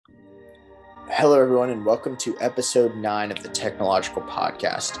Hello, everyone, and welcome to episode 9 of the Technological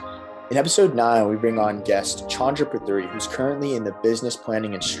Podcast. In episode 9, we bring on guest Chandra, who's currently in the business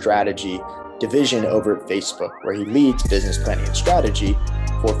planning and strategy division over at Facebook, where he leads business planning and strategy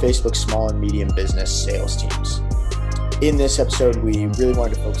for Facebook's small and medium business sales teams. In this episode, we really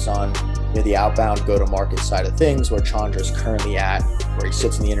wanted to focus on the outbound go-to-market side of things, where Chandra is currently at, where he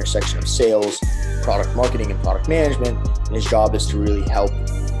sits in the intersection of sales, product marketing, and product management. And his job is to really help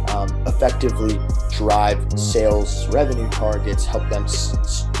effectively drive sales revenue targets, help them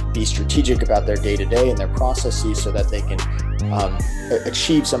be strategic about their day-to-day and their processes so that they can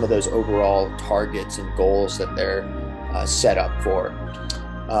achieve some of those overall targets and goals that they're set up for.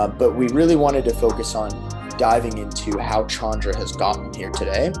 But we really wanted to focus on diving into how Chandra has gotten here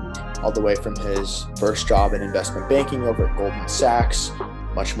today, all the way from his first job in investment banking over at Goldman Sachs,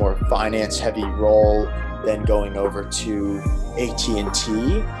 much more finance-heavy role, then going over to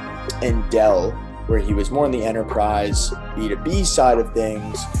AT&T and Dell, where he was more on the enterprise B2B side of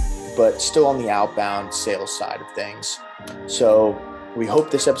things, but still on the outbound sales side of things. So we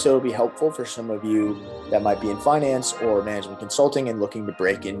hope this episode will be helpful for some of you that might be in finance or management consulting and looking to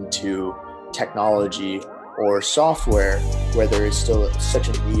break into technology or software, where there is still such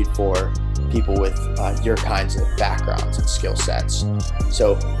a need for people with your kinds of backgrounds and skill sets.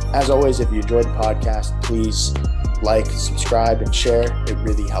 So as always, if you enjoyed the podcast, please like, subscribe, and share. It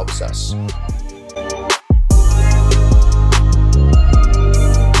really helps us.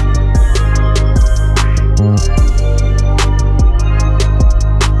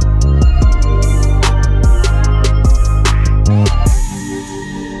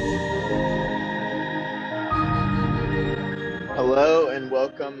 Hello and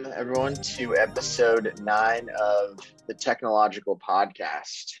welcome everyone to episode 9 of the Technological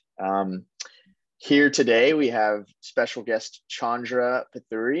Podcast. Here today we have special guest Chandra,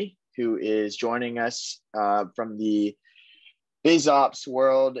 who is joining us from the BizOps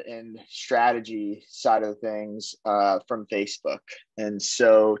world and strategy side of things from Facebook. And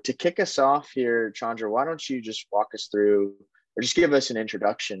so to kick us off here, Chandra, why don't you just walk us through or just give us an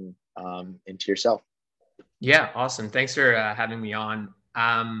introduction into yourself? Yeah, awesome. Thanks for having me on.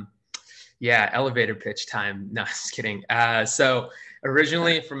 Elevator pitch time. No, just kidding. So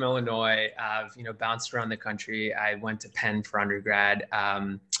originally from Illinois, I've bounced around the country. I went to Penn for undergrad.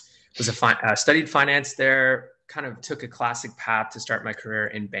 Studied finance there. Kind of took a classic path to start my career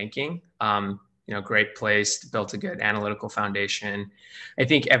in banking. Great place, built a good analytical foundation. I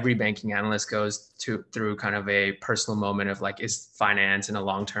think every banking analyst goes through kind of a personal moment of like, is finance and a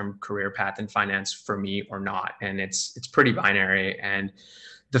long-term career path in finance for me or not? And it's pretty binary. And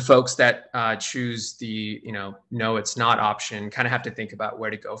the folks that choose the, no, it's not option kind of have to think about where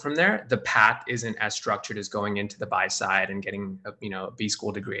to go from there. The path isn't as structured as going into the buy side and getting a B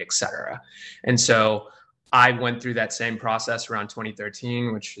school degree, et cetera. And so I went through that same process around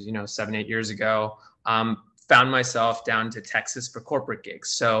 2013, which was, 7-8 years ago. Found myself down to Texas for corporate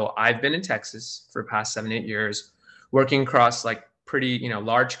gigs. So I've been in Texas for the past 7-8 years, working across like pretty,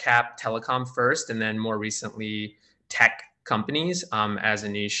 large cap telecom first, and then more recently tech companies as a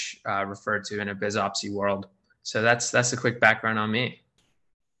niche referred to in a BizOpsy world. So that's a quick background on me.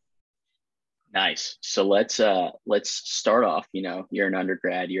 Nice. So let's start off. You're an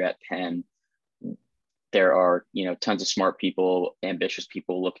undergrad, you're at Penn. There are, tons of smart people, ambitious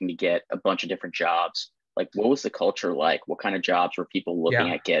people looking to get a bunch of different jobs. Like, what was the culture like? What kind of jobs were people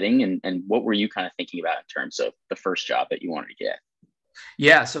looking at getting? And what were you kind of thinking about in terms of the first job that you wanted to get?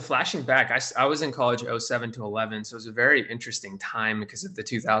 Yeah. So flashing back, I was in college 07 to 11. So it was a very interesting time because of the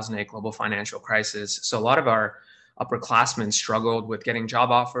 2008 global financial crisis. So a lot of our upperclassmen struggled with getting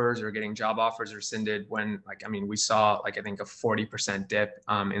job offers rescinded when, we saw I think a 40% dip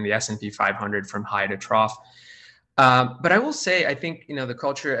in the S&P 500 from high to trough. But I will say, I think, the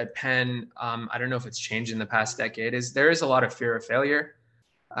culture at Penn, I don't know if it's changed in the past decade, there is a lot of fear of failure.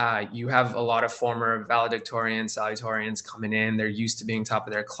 You have a lot of former valedictorians, salutatorians coming in. They're used to being top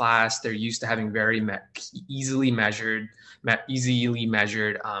of their class. They're used to having very easily measured,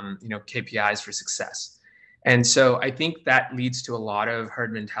 KPIs for success. And so I think that leads to a lot of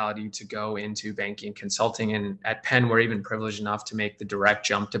herd mentality to go into banking, consulting. And at Penn, we're even privileged enough to make the direct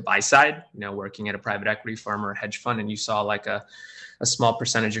jump to buy side, working at a private equity firm or a hedge fund. And you saw like a small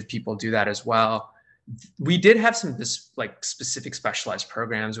percentage of people do that as well. We did have some specific specialized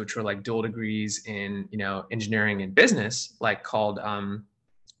programs, which were like dual degrees in, engineering and business, like called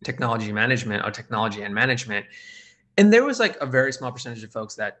technology management or technology and management. And there was like a very small percentage of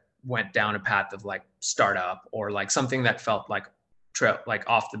folks that went down a path of like startup or like something that felt like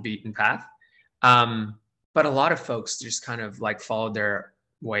off the beaten path. But a lot of folks just kind of like followed their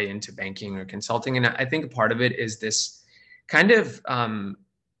way into banking or consulting. And I think a part of it is this kind of,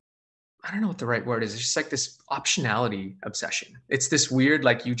 I don't know what the right word is. It's just like this optionality obsession. It's this weird,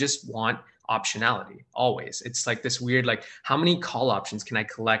 like you just want optionality always. It's like this weird, like how many call options can I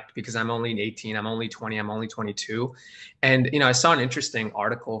collect because I'm only 18, I'm only 20, I'm only 22. And, I saw an interesting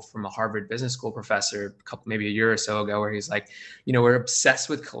article from a Harvard Business School professor maybe a year or so ago, where he's like, we're obsessed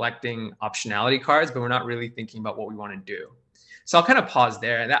with collecting optionality cards, but we're not really thinking about what we want to do. So I'll kind of pause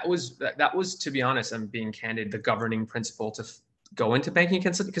there. And that was, to be honest, I'm being candid, the governing principle to go into banking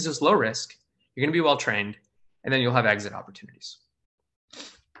consulting, because it's low risk. You're going to be well trained, and then you'll have exit opportunities.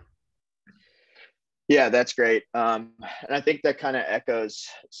 Yeah, that's great. And I think that kind of echoes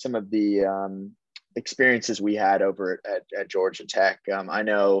some of the experiences we had over at Georgia Tech. I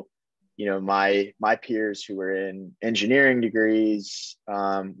know, my peers who were in engineering degrees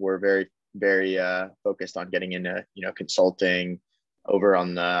were very, very focused on getting into, consulting.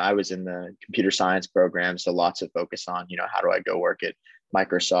 I was in the computer science program, so lots of focus on, how do I go work at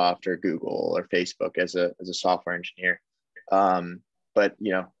Microsoft or Google or Facebook as a software engineer. But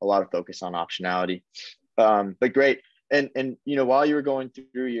a lot of focus on optionality. But great. And while you were going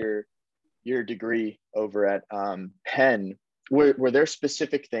through your degree over at Penn, were there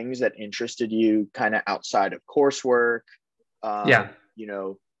specific things that interested you kind of outside of coursework? Yeah.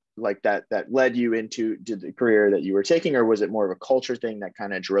 Like that led you into the career that you were taking, or was it more of a culture thing that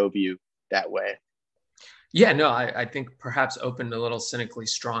kind of drove you that way? Yeah, no, I think perhaps opened a little cynically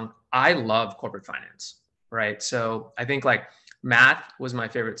strong. I love corporate finance, right? So I think like math was my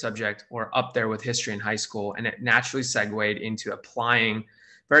favorite subject, or up there with history in high school. And it naturally segued into applying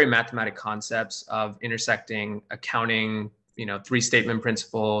very mathematic concepts of intersecting accounting, three statement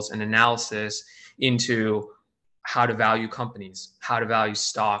principles and analysis into how to value companies, how to value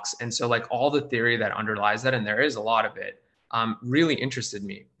stocks. And so like all the theory that underlies that, and there is a lot of it, really interested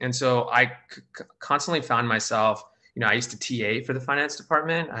me. And so I constantly found myself, I used to TA for the finance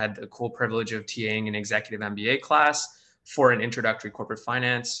department. I had the cool privilege of TAing an executive MBA class for an introductory corporate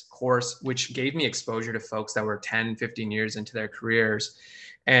finance course, which gave me exposure to folks that were 10, 15 years into their careers.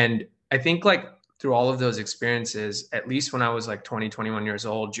 And I think like through all of those experiences, at least when I was like 20, 21 years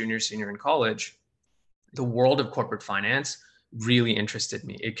old, junior, senior in college, the world of corporate finance really interested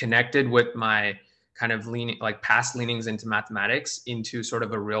me. It connected with my kind of past leanings into mathematics into sort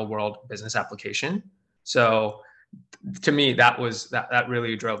of a real world business application. So to me, that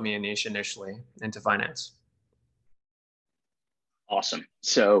really drove me initially into finance. Awesome.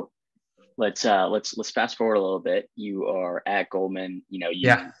 So let's fast forward a little bit. You are at Goldman.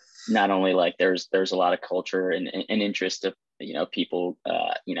 Not only like there's a lot of culture and interest of people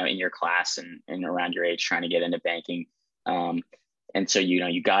in your class and around your age trying to get into banking, and so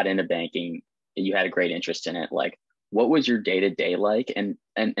you got into banking. You had a great interest in it. Like, what was your day-to-day like, and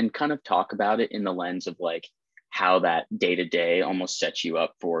kind of talk about it in the lens of like how that day-to-day almost sets you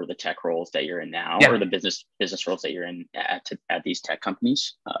up for the tech roles that you're in now, or the business roles that you're in at these tech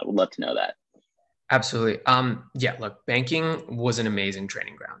companies. Would love to know that. Absolutely. Look, banking was an amazing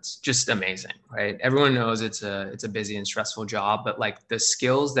training grounds, just amazing, right? Everyone knows it's a busy and stressful job, but like the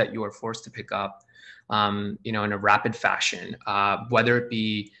skills that you are forced to pick up, in a rapid fashion, whether it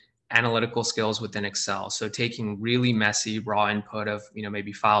be analytical skills within Excel. So taking really messy raw input of,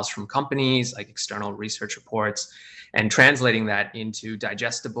 maybe files from companies, like external research reports, and translating that into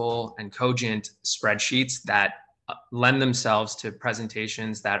digestible and cogent spreadsheets that lend themselves to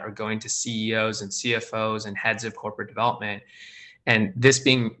presentations that are going to CEOs and CFOs and heads of corporate development. And this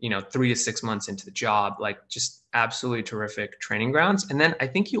being, 3 to 6 months into the job, like just absolutely terrific training grounds. And then I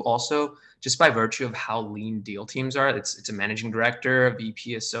think you also, just by virtue of how lean deal teams are, it's a managing director, a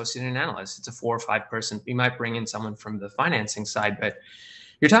VP, associate, and analyst. It's a 4 or 5 person. You might bring in someone from the financing side, but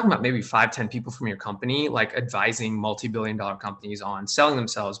you're talking about maybe 5-10 people from your company, like advising multi-billion-dollar companies on selling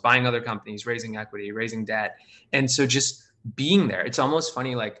themselves, buying other companies, raising equity, raising debt. And so just being there, it's almost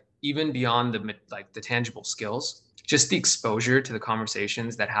funny, like even beyond the tangible skills, just the exposure to the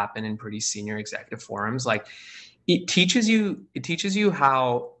conversations that happen in pretty senior executive forums, like it teaches you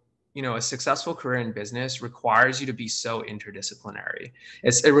how, a successful career in business requires you to be so interdisciplinary.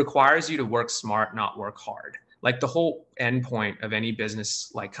 It requires you to work smart, not work hard. Like the whole end point of any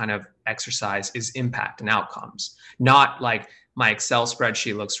business, like kind of exercise, is impact and outcomes, not like my Excel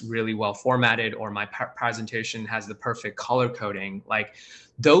spreadsheet looks really well formatted or my presentation has the perfect color coding. Like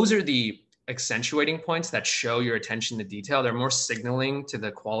those are the accentuating points that show your attention to detail. They're more signaling to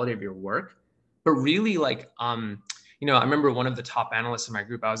the quality of your work. But really, like, I remember one of the top analysts in my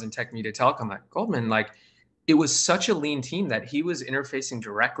group, I was in tech media telecom at Goldman, like it was such a lean team that he was interfacing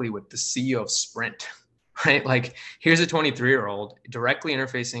directly with the CEO of Sprint, right? Like here's a 23-year-old directly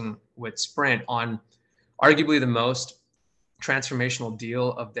interfacing with Sprint on arguably the most transformational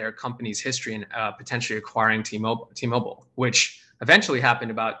deal of their company's history and potentially acquiring T-Mobile, which eventually happened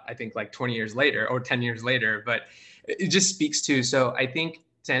about, I think, like 20 years later or 10 years later. But it just speaks to, so I think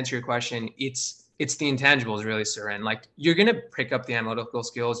to answer your question, it's the intangibles really, Suren. Like you're going to pick up the analytical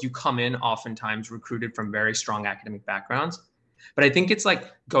skills. You come in oftentimes recruited from very strong academic backgrounds. But I think it's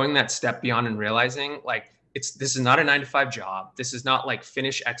like going that step beyond and realizing like this is not a 9 to 5 job. This is not like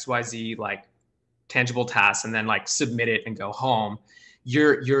finish XYZ like tangible tasks and then like submit it and go home.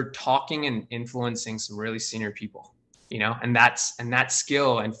 You're talking and influencing some really senior people, and that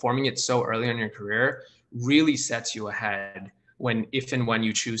skill and forming it so early in your career really sets you ahead if and when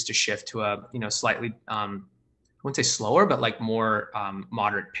you choose to shift to a slightly I wouldn't say slower, but like more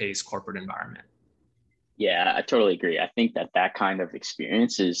moderate pace corporate environment. Yeah, I totally agree. I think that kind of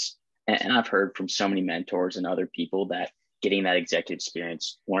experience is, and I've heard from so many mentors and other people that getting that executive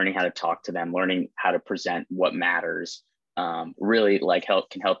experience, learning how to talk to them, learning how to present what matters, really like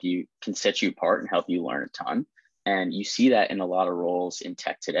can set you apart and help you learn a ton. And you see that in a lot of roles in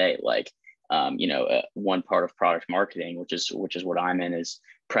tech today. Like, one part of product marketing, which is what I'm in, is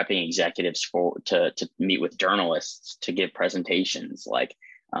prepping executives to meet with journalists to give presentations, like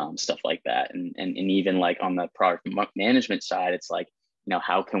stuff like that. And even like on the product management side, it's like,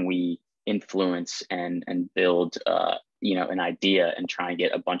 how can we influence and build an idea and try and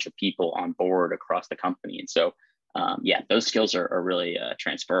get a bunch of people on board across the company. And so those skills are really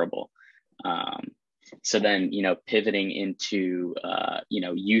transferable. So then, pivoting into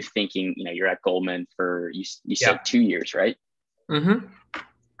you thinking, you're at Goldman for you said 2 years, right? Mm-hmm.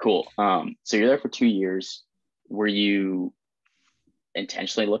 Cool. So you're there for 2 years. Were you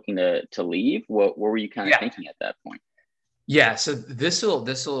intentionally looking to leave? What were you kind of thinking at that point? Yeah, so this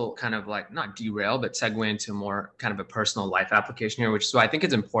will kind of like not derail, but segue into more kind of a personal life application here, which is why I think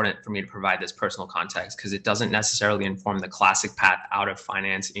it's important for me to provide this personal context, because it doesn't necessarily inform the classic path out of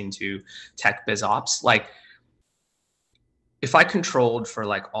finance into tech biz ops. Like if I controlled for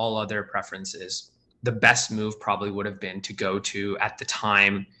like all other preferences, the best move probably would have been to go to, at the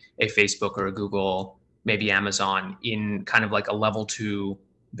time, a Facebook or a Google, maybe Amazon, in kind of like a level 2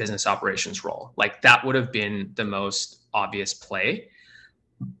 business operations role. Like that would have been the most obvious play.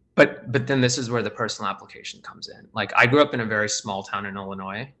 But then this is where the personal application comes in. Like I grew up in a very small town in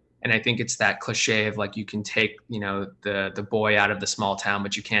Illinois. And I think it's that cliche of like, you can take, the boy out of the small town,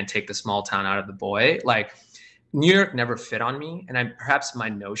 but you can't take the small town out of the boy. Like New York never fit on me. And perhaps my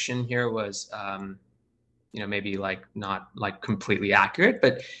notion here was, maybe like not like completely accurate,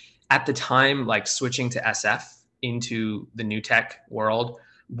 but at the time, like switching to SF into the new tech world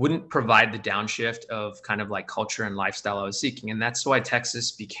wouldn't provide the downshift of kind of like culture and lifestyle I was seeking. And that's why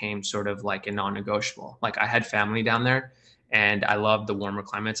Texas became sort of like a non-negotiable. Like I had family down there and I loved the warmer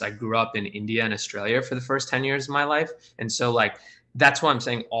climates. I grew up in India and Australia for the first 10 years of my life. And so like, that's why I'm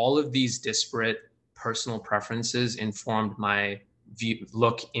saying all of these disparate personal preferences informed my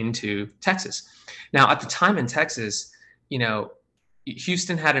look into Texas. Now, at the time in Texas,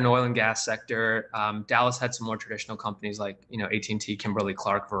 Houston had an oil and gas sector. Dallas had some more traditional companies like, AT&T,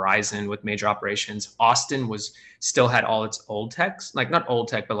 Kimberly-Clark, Verizon with major operations. Austin still had all its old techs, like not old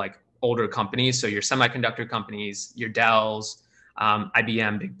tech, but like older companies. So your semiconductor companies, your Dells,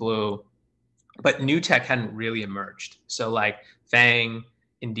 IBM, Big Blue, but new tech hadn't really emerged. So like Fang,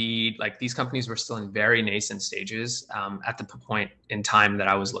 Indeed, like these companies were still in very nascent stages at the point in time that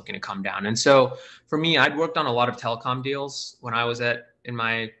I was looking to come down. And so for me, I'd worked on a lot of telecom deals when I was in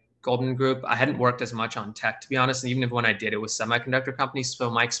my Goldman group. I hadn't worked as much on tech, to be honest. And even if when I did, it was semiconductor companies. So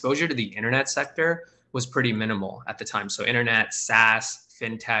my exposure to the internet sector was pretty minimal at the time. So internet, SaaS,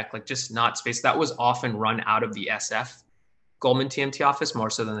 fintech, like just not space. That was often run out of the SF Goldman TMT office more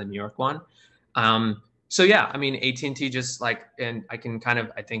so than the New York one. So yeah, I mean, AT&T just like, and I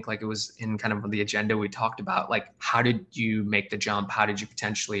think like it was in kind of the agenda we talked about, like, how did you make the jump? How did you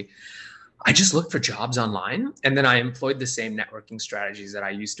I just looked for jobs online, and then I employed the same networking strategies that I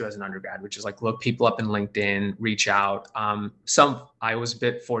used to as an undergrad, which is like look people up in LinkedIn, reach out. I was a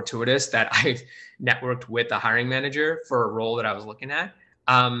bit fortuitous that I networked with a hiring manager for a role that I was looking at.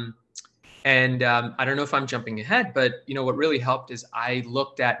 I don't know if I'm jumping ahead, but what really helped is I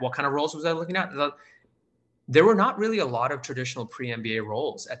looked at what kind of roles was I looking at. There were not really a lot of traditional pre-MBA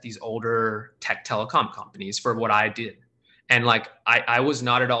roles at these older tech telecom companies for what I did. And like, I was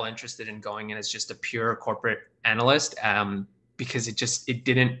not at all interested in going in as just a pure corporate analyst because it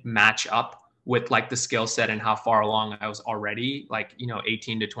didn't match up with like the skill set and how far along I was already, like,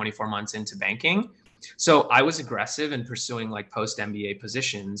 18 to 24 months into banking. So I was aggressive in pursuing like post-MBA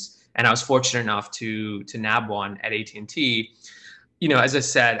positions And I was fortunate enough to nab one at AT&T. As I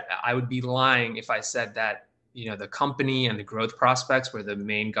said, I would be lying if I said that, the company and the growth prospects were the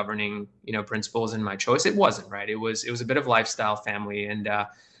main governing, principles in my choice. It wasn't, right? It was a bit of lifestyle, family,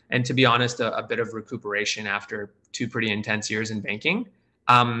 and to be honest, a bit of recuperation after 2 pretty intense years in banking.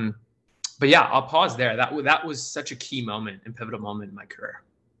 But yeah, I'll pause there. That was such a key moment and pivotal moment in my career.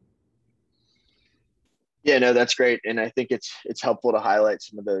 Yeah, no, that's great. And I think it's helpful to highlight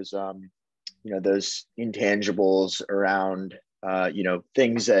some of those, those intangibles around,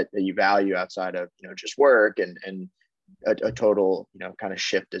 things that you value outside of, just work and a total, kind of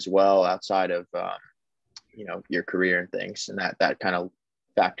shift as well outside of, your career and things. And that kind of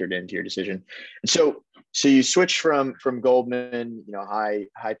factored into your decision. And so you switched from Goldman,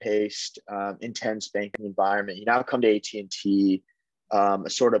 high paced, intense banking environment. You now come to AT&T, a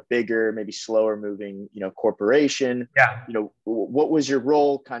sort of bigger, maybe slower moving, corporation. Yeah. What was your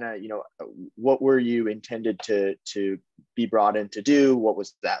role? Kind of, what were you intended to be brought in to do? What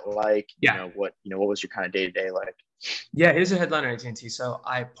was that like? Yeah. What was your kind of day to day like? Yeah, here's a headline at AT&T. So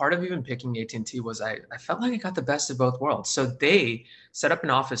part of even picking AT&T was I felt like I got the best of both worlds. So they set up an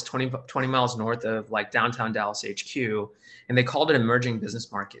office 20 miles north of like downtown Dallas HQ, and they called it Emerging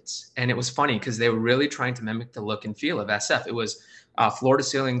Business Markets. And it was funny because they were really trying to mimic the look and feel of SF. It was floor to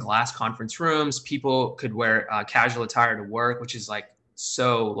ceiling glass conference rooms. People could wear casual attire to work, which is like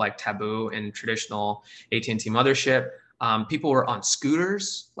so like taboo in traditional AT&T mothership. People were on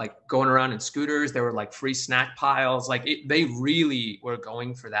scooters, like going around in scooters. There were like free snack piles. They really were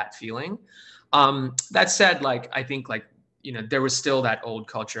going for that feeling. That said, I think there was still that old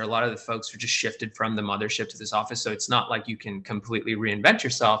culture. A lot of the folks were just shifted from the mothership to this office. So it's not like you can completely reinvent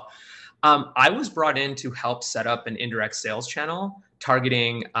yourself. I was brought in to help set up an indirect sales channel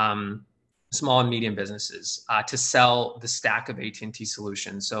targeting small and medium businesses to sell the stack of AT&T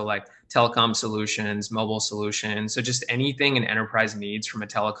solutions. So like telecom solutions, mobile solutions. So just anything an enterprise needs from a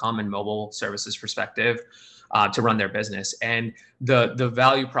telecom and mobile services perspective to run their business. And the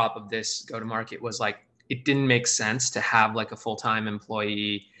value prop of this go-to-market was like, it didn't make sense to have like a full-time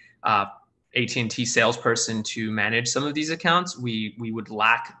employee AT&T salesperson to manage some of these accounts. We would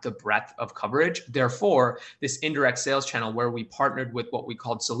lack the breadth of coverage. Therefore, this indirect sales channel where we partnered with what we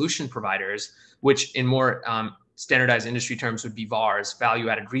called solution providers, which in more standardized industry terms would be VARs,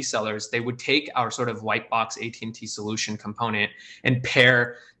 value-added resellers. They would take our sort of white box AT&T solution component and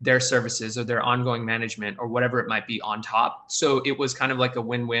pair their services or their ongoing management or whatever it might be on top. So it was kind of like a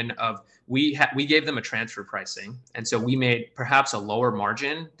win-win of we gave them a transfer pricing. And so we made perhaps a lower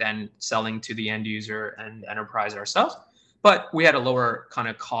margin than selling to the end user and enterprise ourselves. But we had a lower kind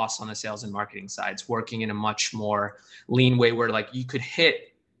of cost on the sales and marketing sides, working in a much more lean way where like you could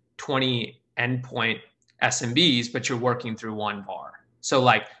hit 20 endpoint SMBs, but you're working through one VAR. So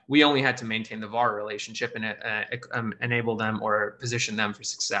like we only had to maintain the VAR relationship and enable them or position them for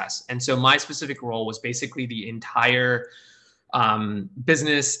success. And so my specific role was basically the entire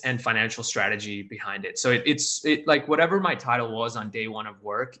business and financial strategy behind it. So it's like whatever my title was on day one of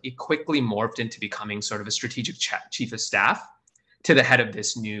work, it quickly morphed into becoming sort of a strategic chief of staff to the head of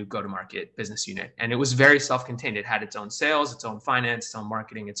this new go-to-market business unit. And it was very self-contained. It had its own sales, its own finance, its own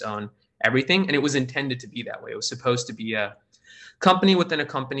marketing, its own everything. And it was intended to be that way. It was supposed to be a company within a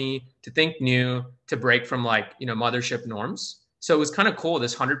company, to think new, to break from mothership norms. So it was kind of cool.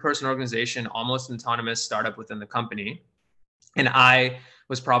 This 100-person organization, almost autonomous startup within the company. And I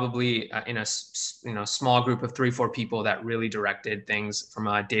was probably in a small group of 3-4 people that really directed things from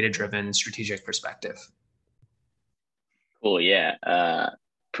a data-driven strategic perspective. Cool. Yeah.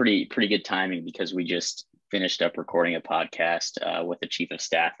 Pretty good timing because we just finished up recording a podcast with the chief of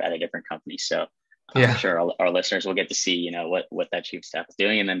staff at a different company. So I'm sure our listeners will get to see, what that chief of staff is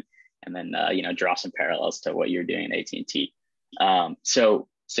doing and then draw some parallels to what you're doing at AT&T. So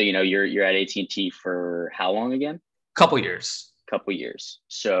you're at AT&T for how long again? Couple years.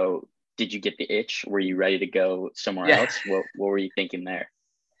 So did you get the itch? Were you ready to go somewhere else? What were you thinking there?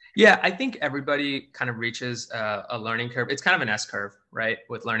 Yeah, I think everybody kind of reaches a learning curve. It's kind of an S curve, right?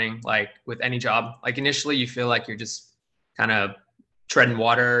 With learning, like with any job, like initially you feel like you're just kind of treading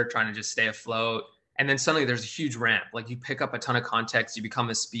water, trying to just stay afloat. And then suddenly there's a huge ramp. Like you pick up a ton of context, you become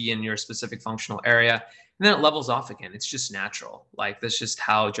a SPE in your specific functional area, and then it levels off again. It's just natural. Like that's just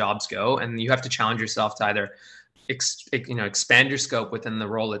how jobs go. And you have to challenge yourself to either expand your scope within the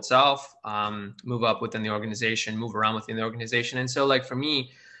role itself, move up within the organization, move around within the organization. And so like for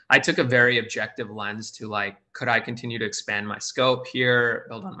me, I took a very objective lens to like, could I continue to expand my scope here,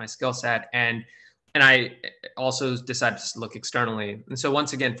 build on my skill set? And I also decided to look externally. And so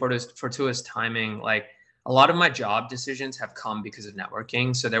once again, fortuitous timing, like a lot of my job decisions have come because of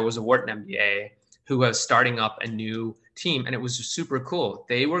networking. So there was a Wharton MBA who was starting up a new team, and it was super cool.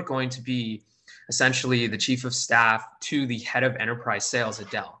 They were going to be essentially the chief of staff to the head of enterprise sales at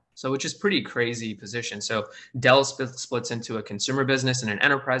Dell. So which is pretty crazy position. So Dell splits into a consumer business and an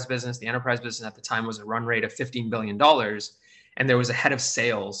enterprise business. The enterprise business at the time was a run rate of $15 billion. And there was a head of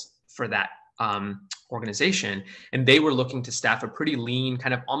sales for that organization. And they were looking to staff a pretty lean,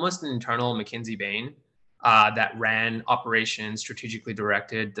 kind of almost an internal McKinsey Bain that ran operations, strategically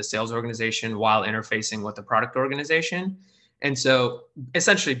directed the sales organization while interfacing with the product organization. And so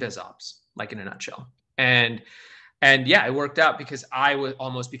essentially BizOps, like in a nutshell. And yeah, it worked out because I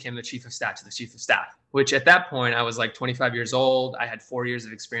almost became the chief of staff to the chief of staff, which at that point I was like 25 years old. I had 4 years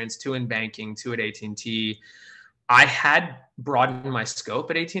of experience, 2 in banking, 2 at AT&T. I had broadened my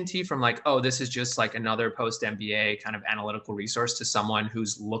scope at AT&T from like, oh, this is just like another post MBA kind of analytical resource to someone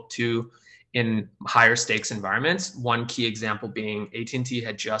who's looked to in higher stakes environments. One key example being AT&T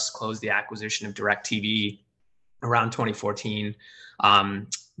had just closed the acquisition of DirecTV around 2014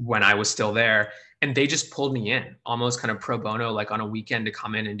 when I was still there. And they just pulled me in almost kind of pro bono, like on a weekend to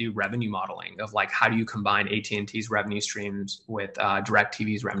come in and do revenue modeling of like, how do you combine AT&T's revenue streams with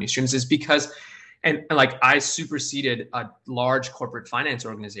DirecTV's revenue streams? Is because, and like I superseded a large corporate finance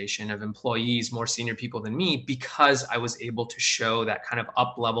organization of employees, more senior people than me, because I was able to show that kind of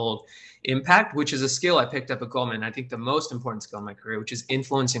up-leveled impact, which is a skill I picked up at Goldman. I think the most important skill in my career, which is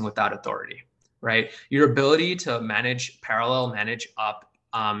influencing without authority, right? Your ability to manage up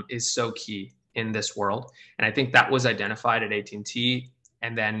is so key in this world. And I think that was identified at AT&T,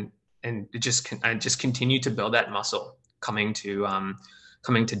 and I just continued to build that muscle coming to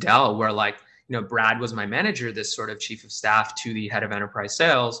Dell, where like, you know, Brad was my manager, this sort of chief of staff to the head of enterprise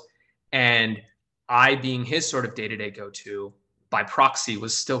sales. And I, being his sort of day-to-day go-to by proxy,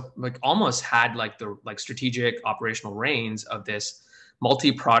 was still like almost had like the like strategic operational reins of this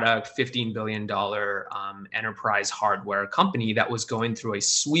multi-product $15 billion enterprise hardware company that was going through a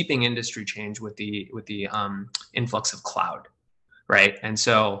sweeping industry change with the influx of cloud, right? And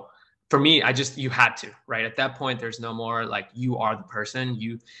so for me, you had to, right? At that point, there's no more like, you are the person.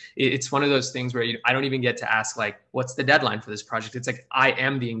 It's one of those things where I don't even get to ask like, what's the deadline for this project? It's like, I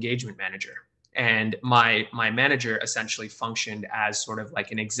am the engagement manager. And my manager essentially functioned as sort of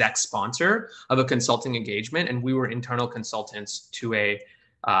like an exec sponsor of a consulting engagement. And we were internal consultants to a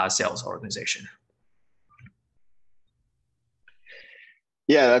sales organization.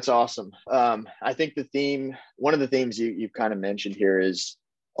 Yeah, that's awesome. I think one of the themes you've kind of mentioned here is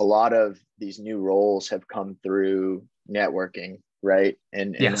a lot of these new roles have come through networking, right?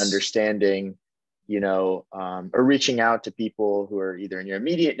 And understanding, or reaching out to people who are either in your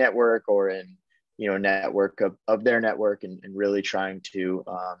immediate network or in, network of their network, and really trying to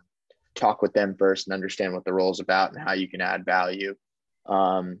talk with them first and understand what the role is about and how you can add value,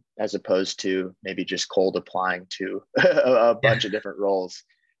 as opposed to maybe just cold applying to a bunch of different roles,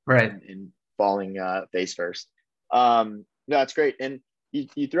 right? And falling face first. No, that's great. And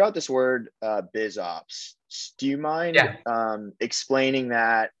you threw out this word, BizOps. Do you mind explaining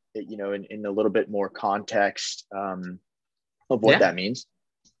that, in a little bit more context of what that means?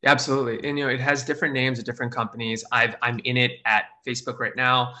 Absolutely. And, it has different names at different companies. I'm in it at Facebook right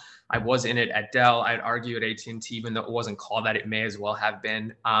now. I was in it at Dell. I'd argue at AT&T, even though it wasn't called that, it may as well have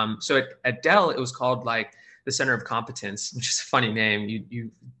been. So at Dell, it was called like the Center of Competence, which is a funny name.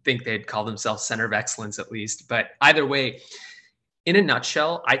 You think they'd call themselves Center of Excellence at least. But either way, in a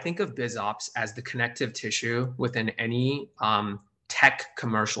nutshell, I think of BizOps as the connective tissue within any tech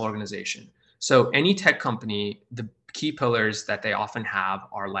commercial organization. So any tech company, the key pillars that they often have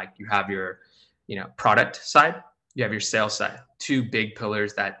are like, you have your, product side, you have your sales side, two big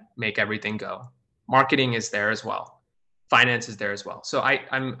pillars that make everything go. Marketing is there as well. Finance is there as well. So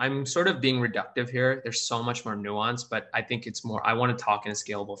I'm sort of being reductive here. There's so much more nuance, but I think it's more, I want to talk in a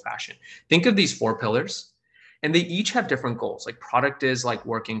scalable fashion. Think of these 4 pillars, and they each have different goals. Like product is like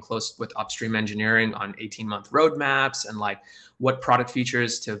working close with upstream engineering on 18-month roadmaps and like what product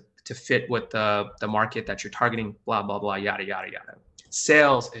features to fit with the market that you're targeting, blah, blah, blah, yada, yada, yada.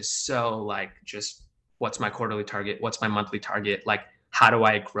 Sales is so like, just what's my quarterly target? What's my monthly target? Like, how do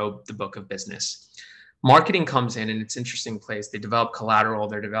I grow the book of business? Marketing comes in its interesting place. They develop collateral,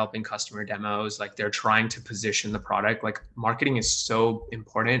 they're developing customer demos, like they're trying to position the product. Like marketing is so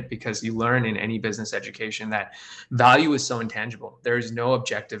important because you learn in any business education that value is so intangible. There is no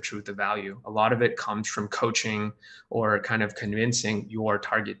objective truth of value. A lot of it comes from coaching or kind of convincing your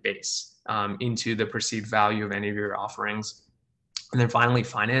target base into the perceived value of any of your offerings. And then finally,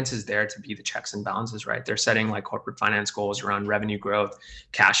 finance is there to be the checks and balances, right? They're setting like corporate finance goals around revenue growth,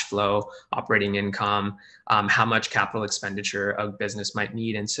 cash flow, operating income, how much capital expenditure a business might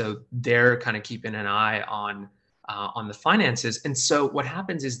need. And so they're kind of keeping an eye on the finances. And so what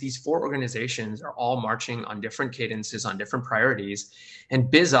happens is these four organizations are all marching on different cadences, on different priorities, and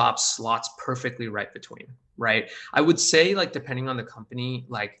BizOps slots perfectly right between, right? I would say, like, depending on the company,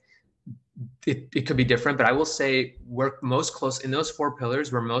 like, it could be different, but I will say we're most close in those four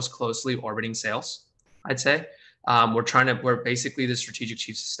pillars. We're most closely orbiting sales, I'd say. We're basically the strategic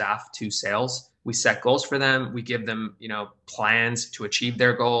chiefs of staff to sales. We set goals for them. We give them, plans to achieve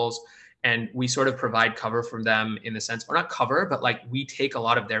their goals. And we sort of provide cover for them in the sense, or not cover, but like we take a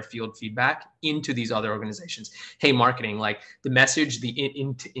lot of their field feedback into these other organizations. Hey, marketing, like the message,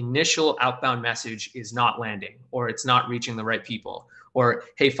 the initial outbound message is not landing, or it's not reaching the right people. Or,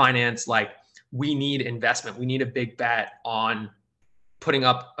 hey, finance, like we need investment. We need a big bet on putting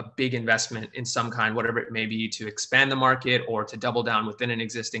up a big investment in some kind, whatever it may be, to expand the market or to double down within an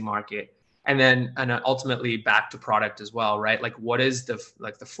existing market. And then ultimately back to product as well, right? Like what is the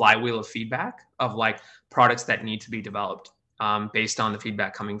flywheel of feedback of like products that need to be developed based on the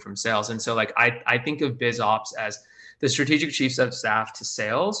feedback coming from sales. And so like I think of BizOps as the strategic chiefs of staff to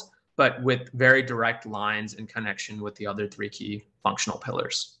sales, but with very direct lines and connection with the other three key functional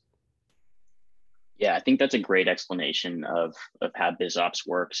pillars. Yeah, I think that's a great explanation of how BizOps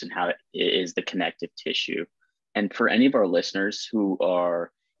works and how it is the connective tissue. And for any of our listeners who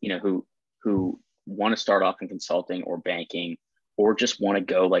are, who want to start off in consulting or banking, or just want to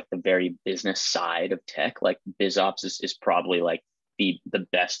go like the very business side of tech, like BizOps is probably like the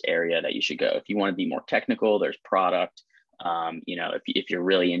best area that you should go. If you want to be more technical, there's product. If you're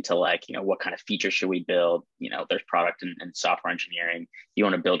really into like, what kind of features should we build, there's product and software engineering. You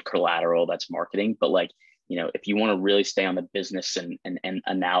want to build collateral, that's marketing. But like, if you want to really stay on the business and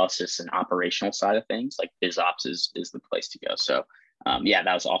analysis and operational side of things, like BizOps is the place to go. So yeah,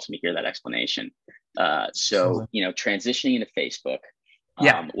 that was awesome to hear that explanation. Transitioning into Facebook,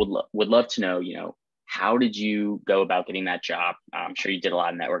 would love to know, how did you go about getting that job? I'm sure you did a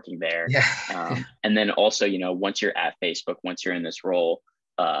lot of networking there. Yeah. And then also, once you're at Facebook, once you're in this role,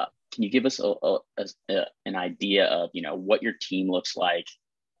 can you give us an idea of, what your team looks like,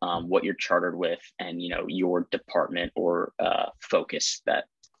 what you're chartered with, and, your department or focus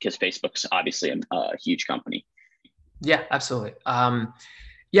because Facebook's obviously a huge company. Yeah, absolutely.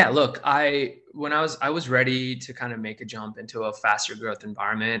 Yeah, look, I was ready to kind of make a jump into a faster growth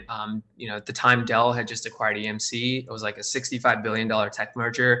environment. At the time, Dell had just acquired EMC. It was like a $65 billion tech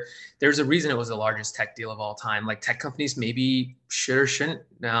merger. There's a reason it was the largest tech deal of all time. Like tech companies maybe should or shouldn't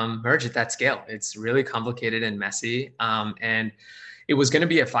merge at that scale. It's really complicated and messy. And it was going to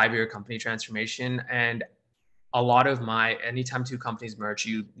be a 5-year company transformation. And a lot of anytime two companies merge,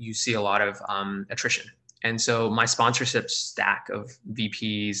 you see a lot of attrition. And so my sponsorship stack of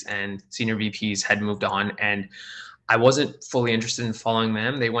VPs and senior VPs had moved on, and I wasn't fully interested in following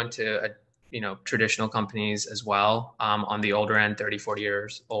them. They went to traditional companies as well, on the older end, 30, 40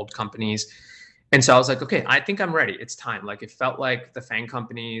 years old companies. And so I was like, okay, I think I'm ready. It's time. Like it felt like the FANG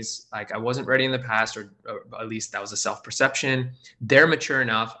companies, like I wasn't ready in the past, or at least that was a self-perception. They're mature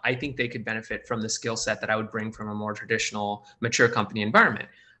enough. I think they could benefit from the skill set that I would bring from a more traditional, mature company environment.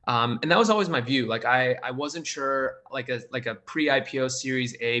 And that was always my view. Like I wasn't sure like a pre-IPO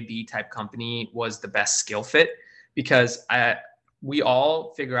Series A, B type company was the best skill fit, because we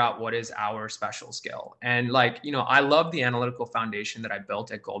all figure out what is our special skill. And like, I love the analytical foundation that I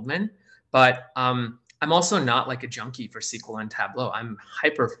built at Goldman, but I'm also not like a junkie for SQL and Tableau. I'm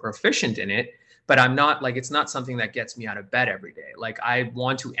hyper proficient in it, but I'm not like, it's not something that gets me out of bed every day. Like I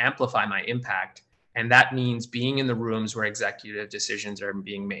want to amplify my impact. And that means being in the rooms where executive decisions are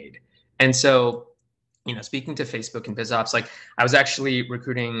being made. And so, speaking to Facebook and BizOps, like I was actually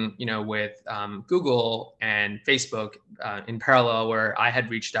recruiting, with Google and Facebook in parallel, where I had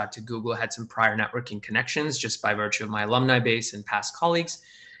reached out to Google, had some prior networking connections just by virtue of my alumni base and past colleagues.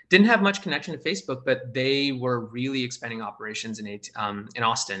 Didn't have much connection to Facebook, but they were really expanding operations in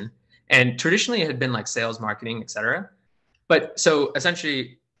Austin. And traditionally it had been like sales, marketing, et cetera. But so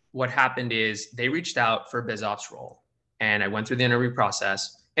essentially, what happened is they reached out for a BizOps role, and I went through the interview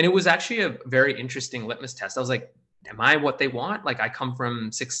process, and it was actually a very interesting litmus test. I was like, am I what they want? Like I come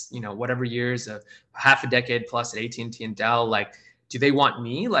from 6, whatever years of half a decade plus at AT&T and Dell. Like, do they want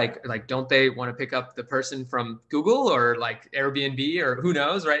me? Like, don't they want to pick up the person from Google or like Airbnb or who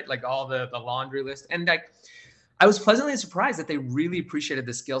knows, right? Like all the laundry list. And like, I was pleasantly surprised that they really appreciated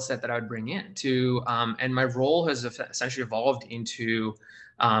the skill set that I would bring in to, and my role has essentially evolved into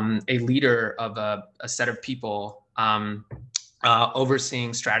a leader of a set of people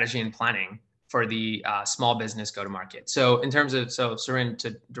overseeing strategy and planning for the small business go-to-market. So in terms of, Surin,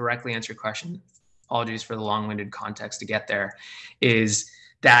 to directly answer your question, apologies for the long-winded context to get there, is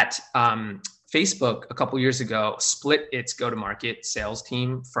that Facebook a couple years ago split its go-to-market sales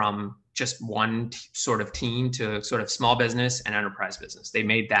team from just one sort of team to sort of small business and enterprise business. They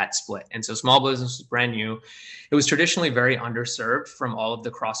made that split. And so small business was brand new. It was traditionally very underserved from all of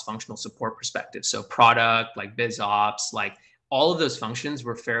the cross-functional support perspectives. So product, like BizOps, like all of those functions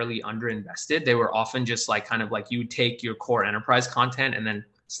were fairly underinvested. They were often just like kind of like you take your core enterprise content and then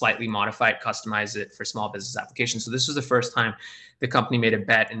slightly modify it, customize it for small business applications. So this was the first time the company made a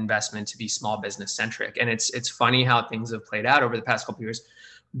bet investment to be small business centric. And it's funny how things have played out over the past couple of years.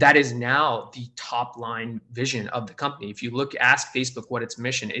 That is now the top line vision of the company. If you ask Facebook what its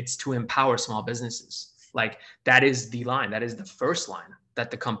mission, it's to empower small businesses. Like that is the line, that is the first line that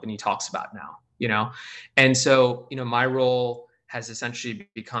the company talks about now, you know? And so, you know, my role has essentially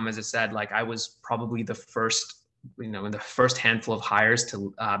become, as I said, like I was probably the first, you know, in the first handful of hires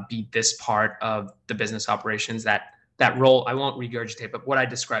to be this part of the business operations. That role, I won't regurgitate, but what I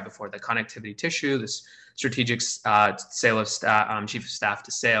described before, the connectivity tissue, this strategic sale of staff, chief of staff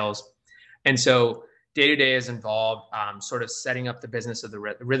to sales. And so day-to-day is involved sort of setting up the business of the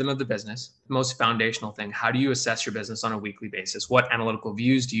rhythm of the business, the most foundational thing. How do you assess your business on a weekly basis? What analytical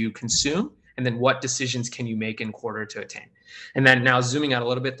views do you consume? And then what decisions can you make in quarter to attain? And then now zooming out a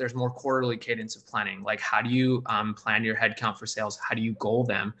little bit, there's more quarterly cadence of planning. Like how do you plan your headcount for sales? How do you goal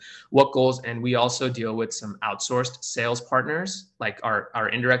them? What goals? And we also deal with some outsourced sales partners, like our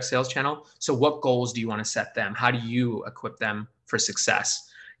indirect sales channel. So what goals do you want to set them? How do you equip them for success?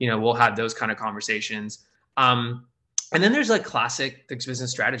 You know, we'll have those kind of conversations. And then there's like classic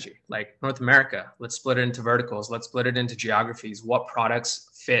business strategy, like North America, let's split it into verticals. Let's split it into geographies. What products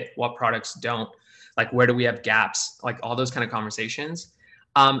fit? What products don't? Like, where do we have gaps? Like all those kind of conversations.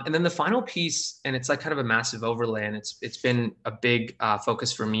 And then the final piece, and it's like kind of a massive overlay, and it's been a big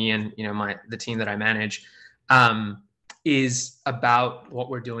focus for me and, you know, the team that I manage, is about what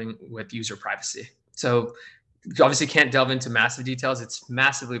we're doing with user privacy. So you obviously can't delve into massive details. It's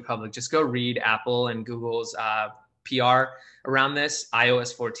massively public. Just go read Apple and Google's PR around this.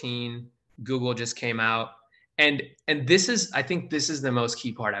 iOS 14, Google just came out. And this is, I think this is the most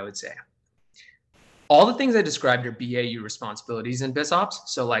key part, I would say. All the things I described are BAU responsibilities in BizOps.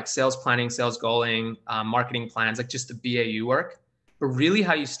 So like sales planning, sales goaling, marketing plans, like just the BAU work. But really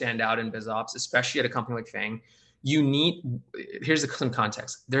how you stand out in BizOps, especially at a company like Fang, here's some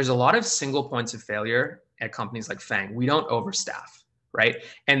context. There's a lot of single points of failure at companies like Fang. We don't overstaff, right?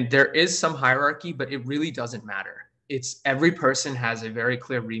 And there is some hierarchy, but it really doesn't matter. It's every person has a very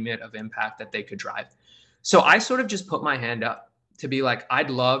clear remit of impact that they could drive. So I sort of just put my hand up to be like,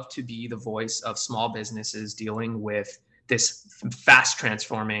 I'd love to be the voice of small businesses dealing with this fast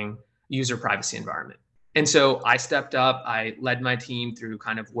transforming user privacy environment. And so I stepped up, I led my team through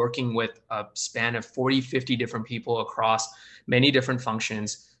kind of working with a span of 40, 50 different people across many different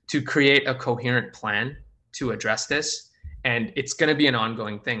functions to create a coherent plan to address this. And it's going to be an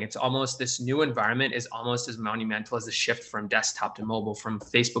ongoing thing. It's almost, this new environment is almost as monumental as the shift from desktop to mobile, from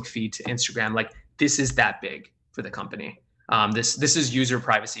Facebook feed to Instagram. Like this is that big for the company. This is user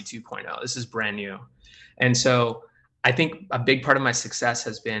privacy 2.0. This is brand new. And so I think a big part of my success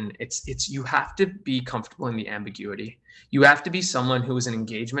has been, you have to be comfortable in the ambiguity. You have to be someone who is an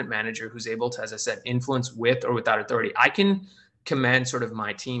engagement manager who's able to, as I said, influence with or without authority. I can command sort of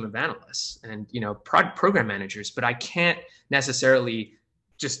my team of analysts and, you know, program managers, but I can't necessarily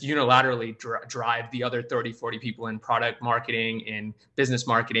just unilaterally drive the other 30, 40 people in product marketing, in business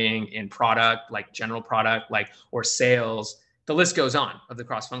marketing, in product, like general product, like, or sales. The list goes on of the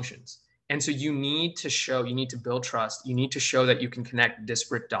cross functions. And so you need to build trust. You need to show that you can connect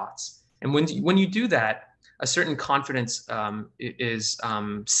disparate dots. And when you do that, a certain confidence is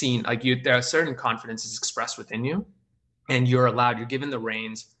seen. Like there are certain confidence is expressed within you, and you're given the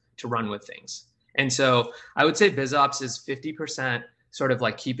reins to run with things. And so I would say BizOps is 50% sort of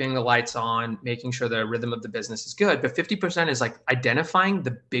like keeping the lights on, making sure the rhythm of the business is good. But 50% is like identifying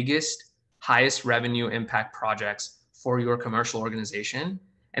the biggest, highest revenue impact projects for your commercial organization,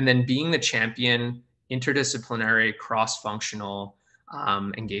 and then being the champion, interdisciplinary, cross-functional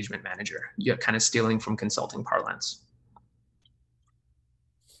engagement manager. You're kind of stealing from consulting parlance.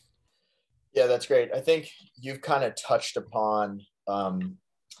 Yeah, that's great. I think you've kind of touched upon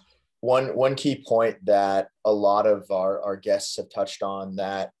one key point that a lot of our guests have touched on,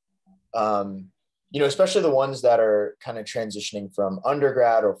 that you know, especially the ones that are kind of transitioning from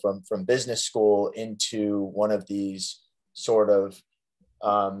undergrad or from business school into one of these sort of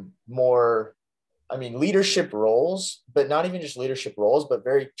more I mean, leadership roles, but not even just leadership roles, but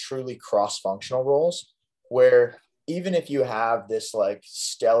very truly cross-functional roles, where even if you have this like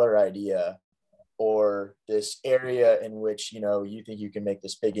stellar idea or this area in which, you think you can make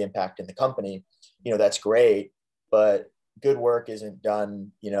this big impact in the company, that's great, but good work isn't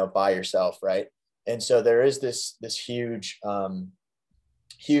done, by yourself. Right. And so there is this huge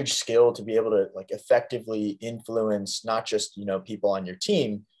skill to be able to like effectively influence not just, people on your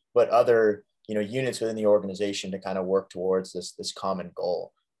team, but other, units within the organization to kind of work towards this common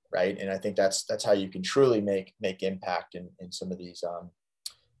goal. Right. And I think that's how you can truly make impact in some of these,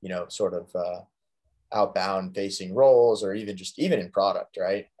 sort of, outbound facing roles, or even in product.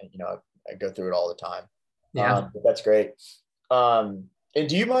 Right. And, I go through it all the time. Yeah. But that's great. And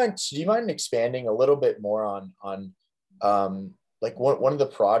do you mind expanding a little bit more on like one of the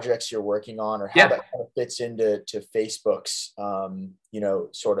projects you're working on, or how that kind of fits into Facebook's,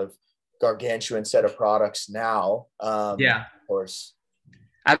 sort of gargantuan set of products now? Of course.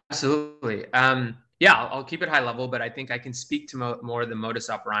 Absolutely. Yeah, I'll keep it high level, but I think I can speak to more of the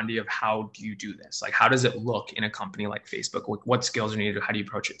modus operandi of how do you do this? Like, how does it look in a company like Facebook? What skills are needed? How do you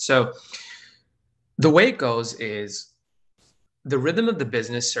approach it? So the way it goes is the rhythm of the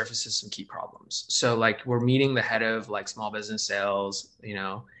business surfaces some key problems. So like we're meeting the head of like small business sales,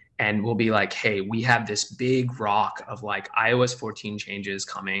 and we'll be like, hey, we have this big rock of like iOS 14 changes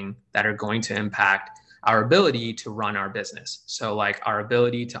coming that are going to impact our ability to run our business. So like our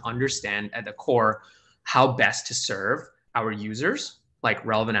ability to understand at the core how best to serve our users, like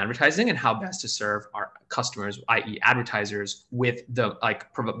relevant advertising, and how best to serve our customers, i.e. advertisers, with the like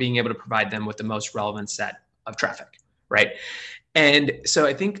being able to provide them with the most relevant set of traffic, right? And so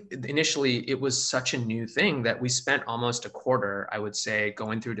I think initially it was such a new thing that we spent almost a quarter, I would say,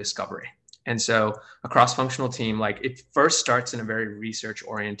 going through discovery. And so a cross-functional team, like it first starts in a very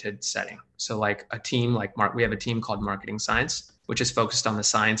research-oriented setting. So like a team like we have a team called Marketing Science, which is focused on the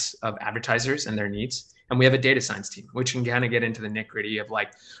science of advertisers and their needs. And we have a data science team, which can kind of get into the nitty-gritty of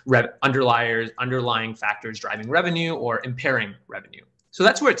like underlying factors driving revenue or impairing revenue. So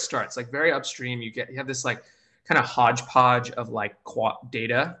that's where it starts, like very upstream. You have this like kind of hodgepodge of like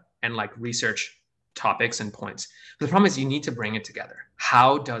data and like research topics and points. But the problem is you need to bring it together.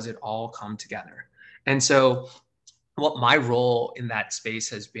 How does it all come together? And so what my role in that space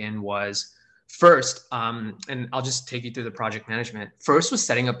has been was first, and I'll just take you through the project management. First was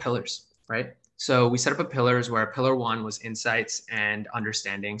setting up pillars, right? So we set up a pillars where pillar one was insights and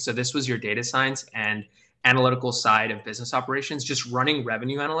understanding. So this was your data science and analytical side of business operations, just running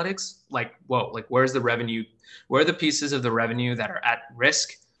revenue analytics. Like, where's the revenue? Where are the pieces of the revenue that are at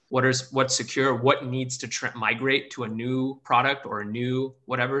risk? What's secure? What needs to migrate to a new product or a new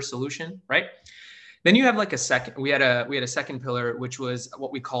whatever solution, right? Then you have like we had a second pillar, which was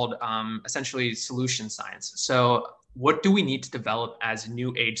what we called essentially solution science. So what do we need to develop as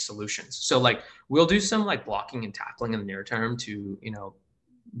new age solutions? So like we'll do some like blocking and tackling in the near term to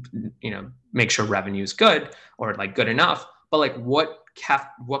make sure revenue is good or like good enough. But like what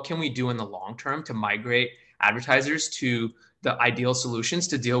can we do in the long term to migrate advertisers to the ideal solutions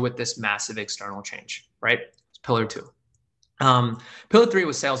to deal with this massive external change, right? It's pillar two. Pillar three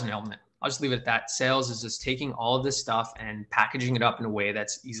was sales enablement. I'll just leave it at that. Sales is just taking all of this stuff and packaging it up in a way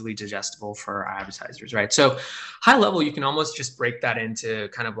that's easily digestible for our advertisers, right? So high level, you can almost just break that into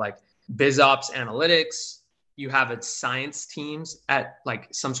kind of like BizOps analytics. You have a science teams at like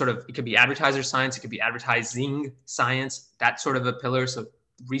some sort of, it could be advertiser science, it could be advertising science, that sort of a pillar. So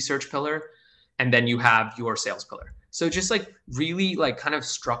research pillar. And then you have your sales pillar. So just like really like kind of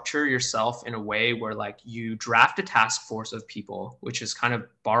structure yourself in a way where like you draft a task force of people, which is kind of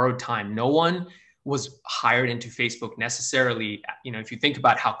borrowed time. No one was hired into Facebook necessarily. If you think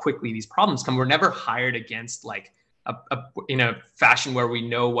about how quickly these problems come, we're never hired against like in a fashion where we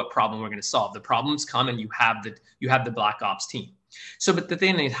know what problem we're going to solve. The problems come and you have the Black Ops team. So, but the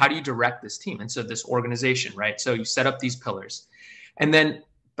thing is, how do you direct this team? And so this organization, right? So you set up these pillars, and then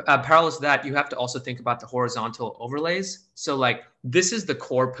parallel to that, you have to also think about the horizontal overlays. So like this is the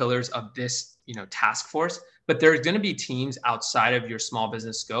core pillars of this, task force, but there's going to be teams outside of your small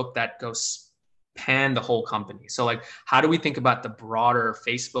business scope that go span the whole company. So like, how do we think about the broader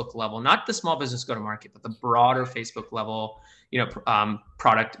Facebook level, not the small business go to market, but the broader Facebook level,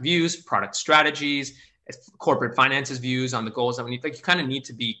 product views, product strategies, corporate finances views on the goals that we need. Like you kind of need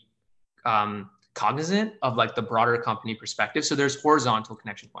to be, cognizant of like the broader company perspective. So there's horizontal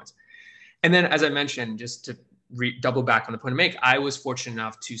connection points. And then, as I mentioned, just to double back on the point to make, I was fortunate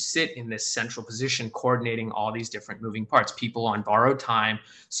enough to sit in this central position, coordinating all these different moving parts, people on borrowed time,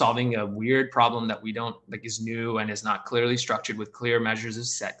 solving a weird problem that we don't like is new and is not clearly structured with clear measures of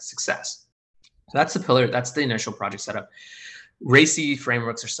success. So that's the pillar. That's the initial project setup. RACI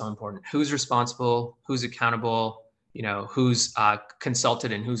frameworks are so important. Who's responsible? Who's accountable? Who's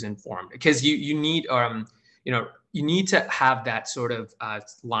consulted and who's informed? Because you need you need to have that sort of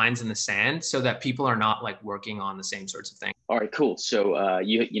lines in the sand so that people are not like working on the same sorts of things. All right, cool. So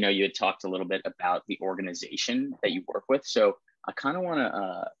you had talked a little bit about the organization that you work with. So I kind of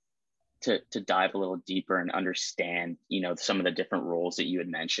want to dive a little deeper and understand, some of the different roles that you had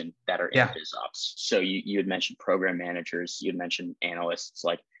mentioned that are in BizOps. So you had mentioned program managers, you had mentioned analysts.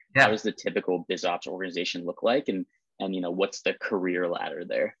 Like, how does the typical BizOps organization look like, and what's the career ladder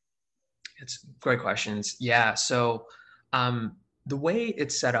there? It's great questions. Yeah. So the way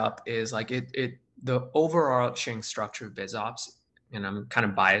it's set up is like the overarching structure of BizOps, and I'm kind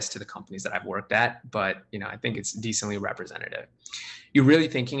of biased to the companies that I've worked at, but I think it's decently representative. You're really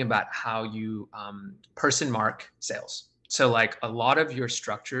thinking about how you person mark sales. So like a lot of your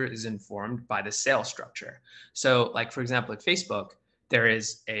structure is informed by the sales structure. So like, for example, at Facebook, there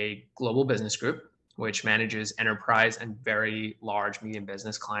is a global business group, which manages enterprise and very large medium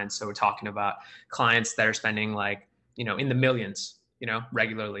business clients. So we're talking about clients that are spending like, in the millions,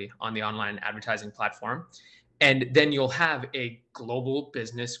 regularly on the online advertising platform. And then you'll have a global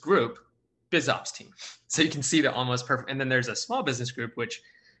business group, BizOps team. So you can see the almost perfect. And then there's a small business group, which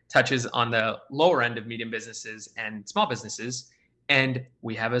touches on the lower end of medium businesses and small businesses. And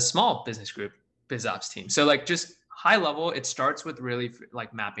we have a small business group, BizOps team. So like just high level, it starts with really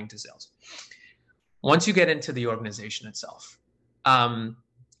like mapping to sales. Once you get into the organization itself,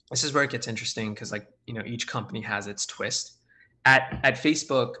 this is where it gets interesting because like, each company has its twist. At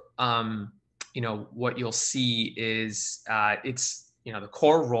Facebook, what you'll see is it's, the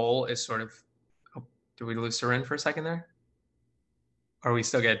core role is sort of, did we lose Sarin for a second there? Or are we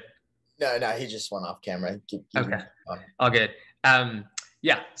still good? No, he just went off camera. Keep okay. All good.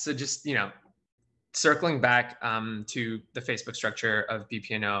 So just, circling back to the Facebook structure of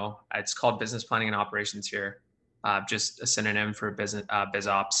BPNO, it's called Business Planning and Operations here, just a synonym for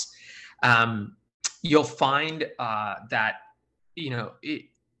BizOps. You'll find that,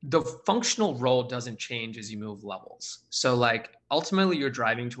 the functional role doesn't change as you move levels. So like ultimately you're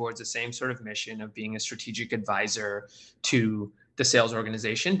driving towards the same sort of mission of being a strategic advisor to the sales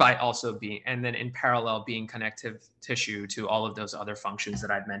organization by also being, and then in parallel being connective tissue to all of those other functions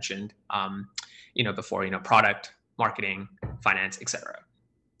that I've mentioned, before, product, marketing, finance, etc.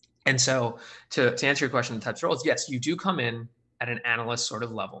 And so to answer your question, the types of roles, yes, you do come in at an analyst sort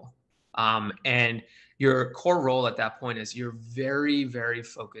of level. And your core role at that point is you're very, very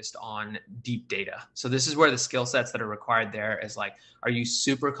focused on deep data. So this is where the skill sets that are required there is like, are you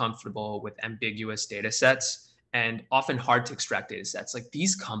super comfortable with ambiguous data sets and often hard to extract data sets? Like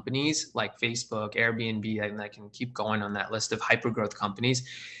these companies like Facebook, Airbnb, and I can keep going on that list of hypergrowth companies.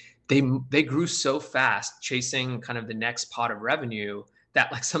 They grew so fast chasing kind of the next pot of revenue that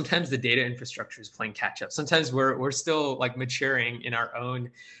like sometimes the data infrastructure is playing catch up. Sometimes we're still like maturing in our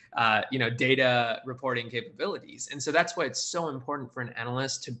own, data reporting capabilities. And so that's why it's so important for an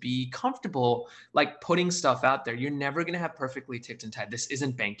analyst to be comfortable, like putting stuff out there. You're never going to have perfectly ticked and tied. This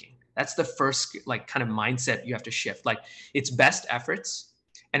isn't banking. That's the first like kind of mindset you have to shift. Like it's best efforts.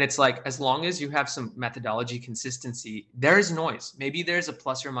 And it's like, as long as you have some methodology consistency, there is noise. Maybe there's a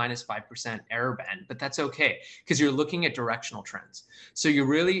plus or minus 5% error band, but that's okay because you're looking at directional trends. So you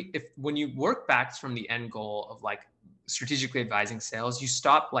really, when you work back from the end goal of like strategically advising sales, you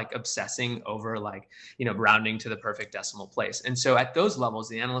stop like obsessing over like, rounding to the perfect decimal place. And so at those levels,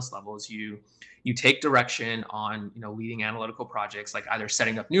 the analyst levels, you take direction on, leading analytical projects, like either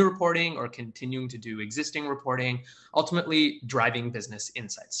setting up new reporting or continuing to do existing reporting, ultimately driving business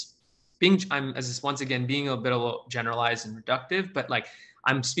insights. I'm once again being a little generalized and reductive, but like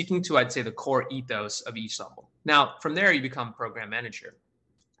I'm speaking to, I'd say, the core ethos of each level. Now, from there, you become program manager.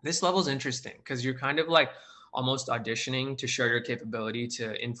 This level is interesting because you're kind of like almost auditioning to show your capability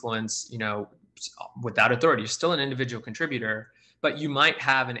to influence, without authority. You're still an individual contributor, but you might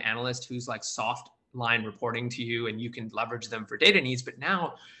have an analyst who's like soft line reporting to you and you can leverage them for data needs. But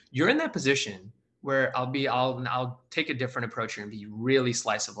now you're in that position where I'll take a different approach here and be really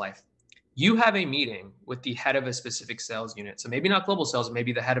slice of life. You have a meeting with the head of a specific sales unit. So maybe not global sales,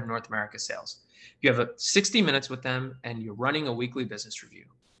 maybe the head of North America sales. You have 60 minutes with them and you're running a weekly business review.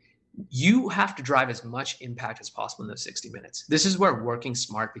 You have to drive as much impact as possible in those 60 minutes. This is where working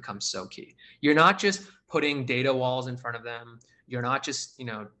smart becomes so key. You're not just putting data walls in front of them. You're not just,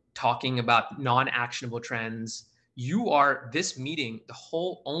 talking about non-actionable trends. This meeting, the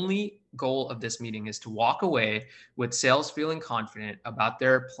whole only goal of this meeting is to walk away with sales feeling confident about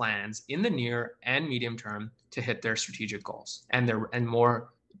their plans in the near and medium term to hit their strategic goals and more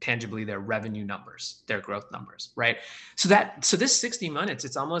tangibly their revenue numbers, their growth numbers, right? So this 60 minutes,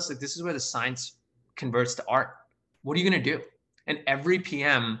 it's almost like this is where the science converts to art. What are you going to do? And every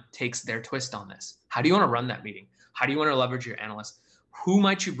PM takes their twist on this. How do you want to run that meeting? How do you want to leverage your analysts? Who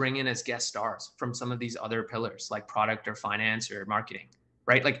might you bring in as guest stars from some of these other pillars like product or finance or marketing,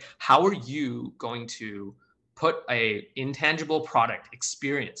 right? Like, how are you going to put a intangible product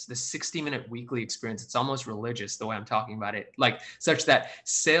experience, the 60-minute weekly experience? It's almost religious the way I'm talking about it, like such that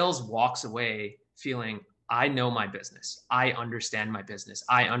sales walks away feeling, I know my business. I understand my business.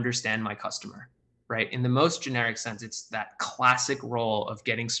 I understand my customer, right? In the most generic sense, it's that classic role of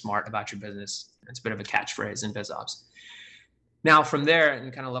getting smart about your business. It's a bit of a catchphrase in BizOps. Now, from there,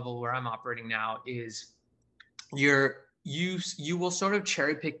 and kind of level where I'm operating now is you will sort of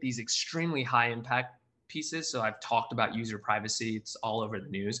cherry pick these extremely high impact pieces. So I've talked about user privacy. It's all over the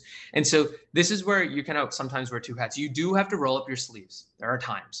news. And so this is where you kind of sometimes wear two hats. You do have to roll up your sleeves. There are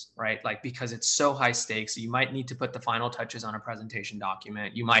times, right? Like, because it's so high stakes, you might need to put the final touches on a presentation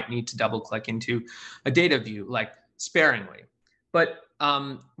document. You might need to double click into a data view, like sparingly. But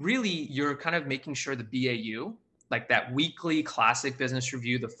really, you're kind of making sure the BAU, like that weekly classic business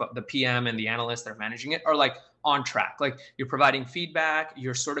review, the PM and the analysts that are managing it are like on track. Like, you're providing feedback.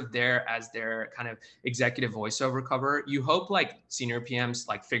 You're sort of there as their kind of executive voiceover cover. You hope like senior PMs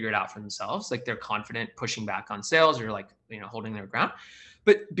like figure it out for themselves. Like, they're confident pushing back on sales or like, holding their ground.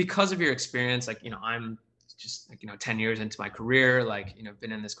 But because of your experience, like, I'm just like, 10 years into my career, like,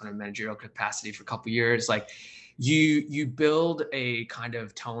 been in this kind of managerial capacity for a couple of years, like you build a kind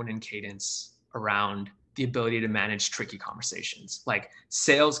of tone and cadence around the ability to manage tricky conversations. Like,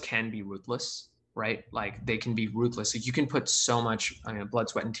 sales can be ruthless, right? Like, they can be ruthless. Like, you can put so much blood,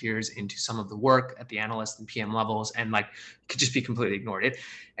 sweat, and tears into some of the work at the analyst and PM levels, and like it could just be completely ignored.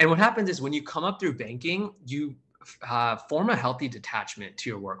 And what happens is when you come up through banking, you form a healthy detachment to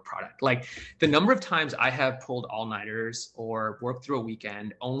your work product. Like, the number of times I have pulled all-nighters or worked through a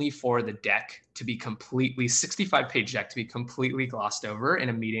weekend only for the deck to be completely 65-page deck to be completely glossed over in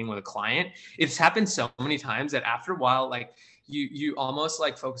a meeting with a client. It's happened so many times that after a while, like you almost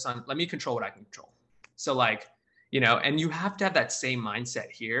like focus on, let me control what I can control. So like, and you have to have that same mindset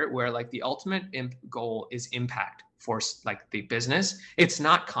here where like the ultimate goal is impact for like the business. It's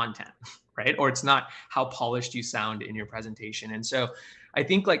not content, right? Or it's not how polished you sound in your presentation. And so I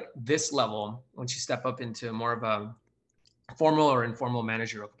think like this level, once you step up into more of a formal or informal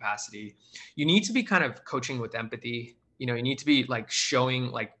managerial capacity, you need to be kind of coaching with empathy. You need to be like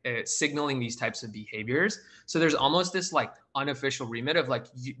showing, like signaling these types of behaviors. So there's almost this like unofficial remit of like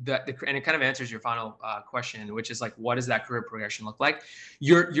and it kind of answers your final question, which is like, what does that career progression look like?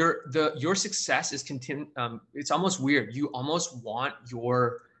 Your success is it's almost weird. You almost want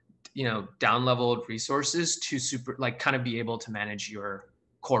your down-leveled resources to kind of be able to manage your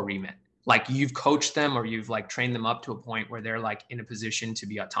core remit. Like, you've coached them or you've like trained them up to a point where they're like in a position to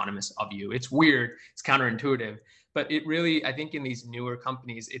be autonomous of you. It's weird. It's counterintuitive, but it really, I think in these newer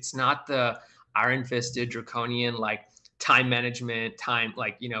companies, it's not the iron-fisted draconian, like time management,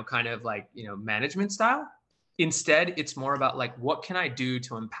 management style. Instead, it's more about like, what can I do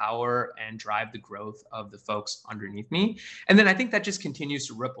to empower and drive the growth of the folks underneath me? And then I think that just continues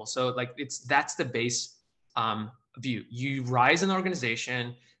to ripple. So like, that's the base view. You rise in the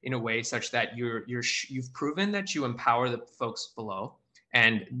organization in a way such that you've proven that you empower the folks below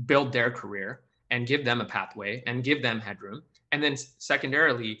and build their career and give them a pathway and give them headroom. And then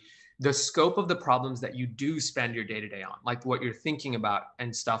secondarily, the scope of the problems that you do spend your day-to-day on, like what you're thinking about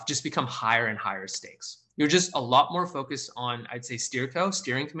and stuff, just become higher and higher stakes. You're just a lot more focused on, I'd say,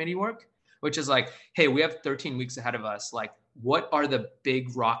 steering committee work, which is like, hey, we have 13 weeks ahead of us. Like, what are the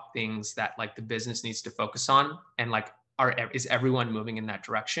big rock things that like the business needs to focus on? And like, is everyone moving in that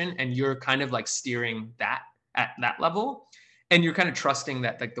direction? And you're kind of like steering that at that level. And you're kind of trusting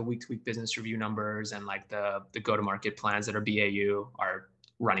that like the week-to-week business review numbers and like the go-to-market plans that are BAU are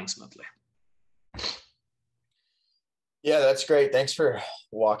running smoothly. Yeah, that's great. Thanks for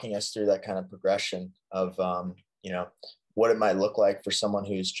walking us through that kind of progression of, what it might look like for someone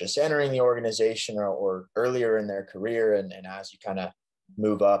who's just entering the organization or earlier in their career. And as you kind of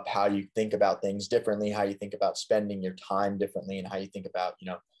move up, how you think about things differently, how you think about spending your time differently, and how you think about,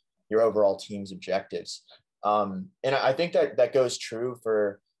 your overall team's objectives. And I think that goes true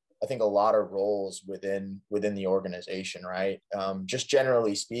for, I think, a lot of roles within the organization, right? Just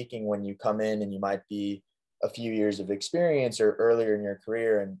generally speaking, when you come in and you might be a few years of experience or earlier in your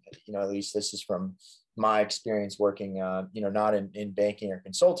career, and, at least this is from my experience working, not in banking or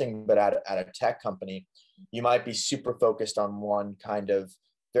consulting, but at a tech company, you might be super focused on one kind of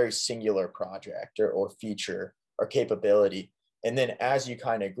very singular project or feature or capability. And then as you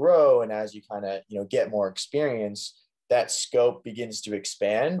kind of grow and as you kind of, get more experience, that scope begins to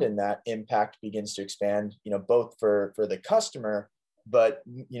expand and that impact begins to expand, both for the customer, but,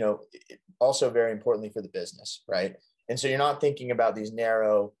 also very importantly for the business, right? And so you're not thinking about these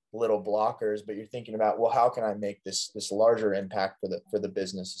narrow little blockers, but you're thinking about, well, how can I make this larger impact for the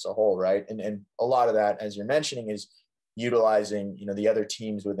business as a whole, right? And a lot of that, as you're mentioning, is utilizing, the other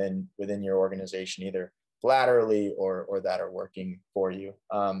teams within your organization, either laterally or that are working for you.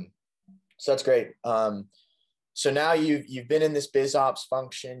 So that's great. So now you've been in this biz ops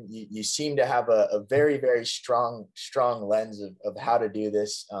function. You seem to have a very, very strong lens of how to do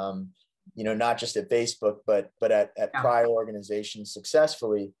this. Not just at Facebook, but at prior organizations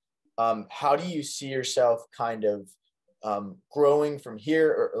successfully. How do you see yourself kind of growing from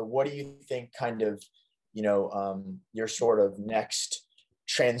here, or what do you think kind of your sort of next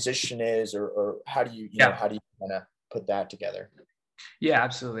transition is, or how do you how do you kind of put that together? Yeah,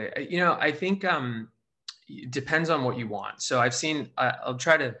 absolutely. I think it depends on what you want. So I've seen, I'll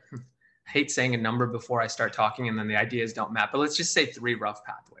try to hate saying a number before I start talking and then the ideas don't map, but let's just say 3 rough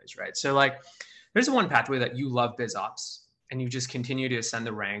pathways, right? So like there's one pathway that you love biz ops and you just continue to ascend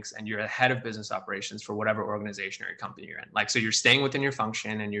the ranks and you're ahead of business operations for whatever organization or company you're in. Like, so you're staying within your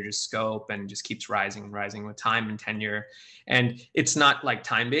function and your just scope and just keeps rising and rising with time and tenure. And it's not like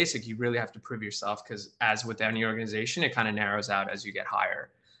time basic. You really have to prove yourself because as with any organization, it kind of narrows out as you get higher.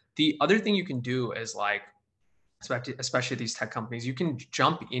 The other thing you can do is like, especially these tech companies, you can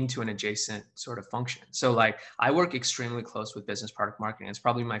jump into an adjacent sort of function. So like I work extremely close with business product marketing. It's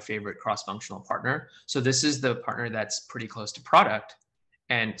probably my favorite cross-functional partner. So this is the partner that's pretty close to product.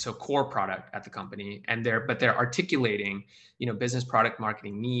 And so core product at the company, and they're articulating, business product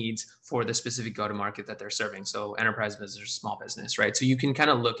marketing needs for the specific go-to-market that they're serving. So enterprise business or small business, right? So you can kind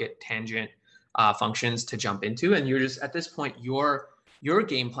of look at tangent functions to jump into. And you're just at this point, your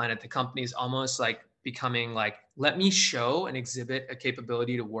game plan at the company is almost like becoming like, let me show and exhibit a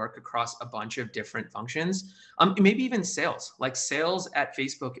capability to work across a bunch of different functions. Maybe even sales. Like sales at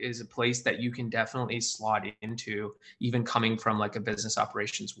Facebook is a place that you can definitely slot into, even coming from like a business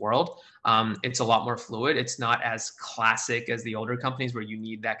operations world. It's a lot more fluid. It's not as classic as the older companies where you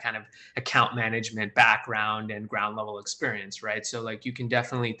need that kind of account management background and ground level experience, right? So like you can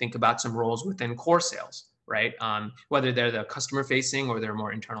definitely think about some roles within core sales, right? Whether they're the customer facing or they're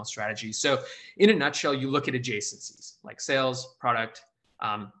more internal strategies. So in a nutshell, you look at adjacencies like sales, product,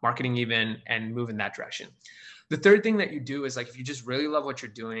 marketing even, and move in that direction. The third thing that you do is like, if you just really love what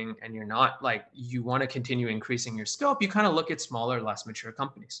you're doing and you're not like, you want to continue increasing your scope, you kind of look at smaller, less mature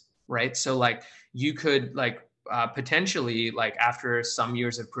companies, right? So like you could like potentially like after some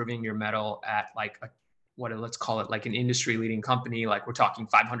years of proving your mettle at like let's call it like an industry leading company, like we're talking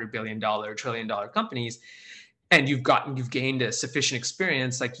 $500 billion, $1 trillion companies, and you've gained a sufficient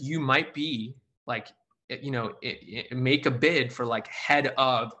experience, like you might be like, make a bid for like head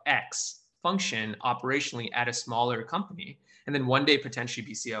of X function operationally at a smaller company, and then one day potentially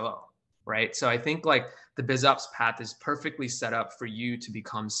be COO, right? So I think like the BizOps path is perfectly set up for you to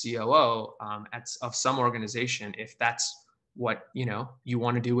become COO of some organization if that's what you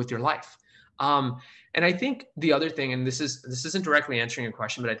want to do with your life. And I think the other thing, and this isn't directly answering your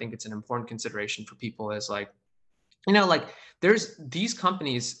question, but I think it's an important consideration for people is like, like there's these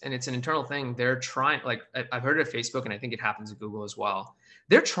companies and it's an internal thing. They're trying, like I've heard it at Facebook and I think it happens at Google as well.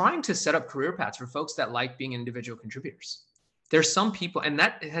 They're trying to set up career paths for folks that like being individual contributors. There's some people, and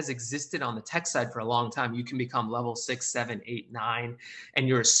that has existed on the tech side for a long time. You can become level 6, 7, 8, 9, and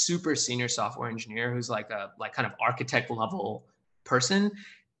you're a super senior software engineer who's like a kind of architect level person.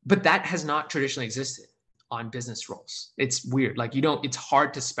 But that has not traditionally existed on business roles. It's weird. Like it's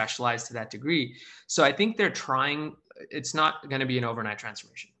hard to specialize to that degree. So I think they're trying, it's not going to be an overnight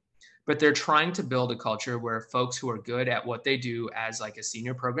transformation, but they're trying to build a culture where folks who are good at what they do as like a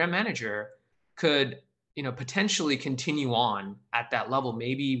senior program manager could, potentially continue on at that level,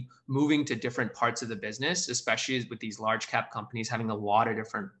 maybe moving to different parts of the business, especially with these large cap companies having a lot of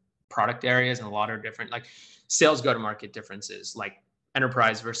different product areas and a lot of different like sales go-to-market differences, like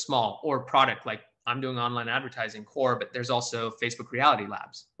enterprise versus small, or product, like I'm doing online advertising core, but there's also Facebook Reality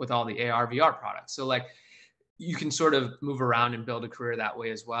Labs with all the AR, VR products. So like you can sort of move around and build a career that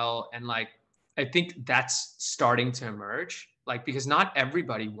way as well. And like, I think that's starting to emerge, like, because not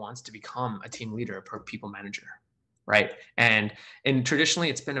everybody wants to become a team leader or people manager, right? And traditionally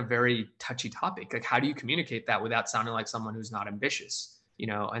it's been a very touchy topic. Like, how do you communicate that without sounding like someone who's not ambitious,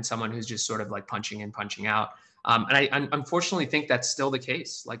 and someone who's just sort of like punching in, punching out. And I unfortunately think that's still the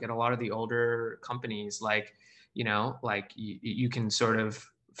case. Like at a lot of the older companies, like, like you can sort of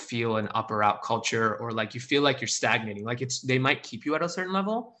feel an up or out culture, or like you feel like you're stagnating. Like they might keep you at a certain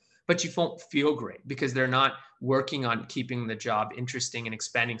level, but you won't feel great because they're not working on keeping the job interesting and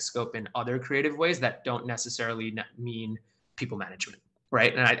expanding scope in other creative ways that don't necessarily mean people management.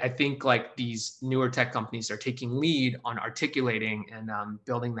 Right. And I think like these newer tech companies are taking lead on articulating and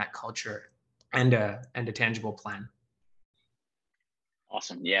building that culture and a tangible plan.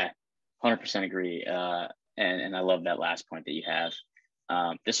 Awesome. Yeah, 100% agree. And I love that last point that you have.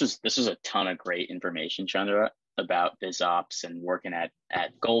 This was a ton of great information, Chandra, about BizOps and working at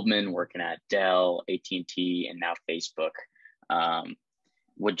Goldman, working at Dell, AT&T, and now Facebook.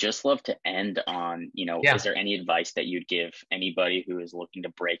 Would just love to end on, is there any advice that you'd give anybody who is looking to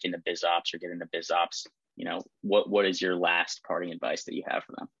break into BizOps or get into BizOps? What is your last parting advice that you have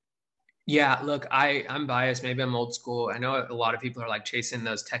for them? Yeah, look, I'm biased. Maybe I'm old school. I know a lot of people are like chasing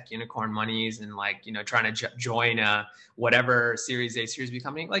those tech unicorn monies and like, trying to join whatever Series A, Series B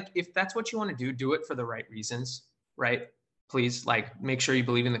company. Like, if that's what you want to do it for the right reasons, right? Please, like, make sure you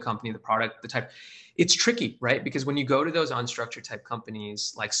believe in the company, the product, the type. It's tricky, right? Because when you go to those unstructured type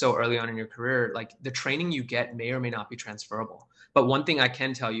companies, like so early on in your career, like the training you get may or may not be transferable. But one thing I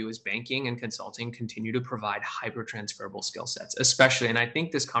can tell you is banking and consulting continue to provide hyper transferable skill sets, especially. And I think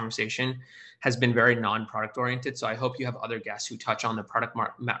this conversation has been very non-product oriented. So I hope you have other guests who touch on the product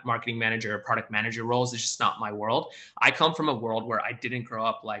marketing manager or product manager roles. It's just not my world. I come from a world where I didn't grow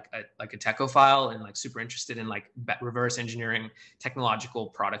up like a techophile and like super interested in like reverse engineering technological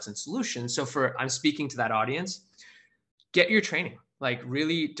products and solutions. So I'm speaking to that audience, get your training. Like,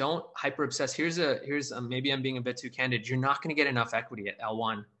 really don't hyper obsess. Here's maybe I'm being a bit too candid. You're not going to get enough equity at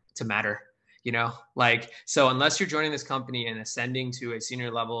L1 to matter, like, so unless you're joining this company and ascending to a senior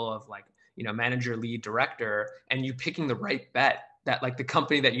level of like, manager, lead, director, and you picking the right bet that like the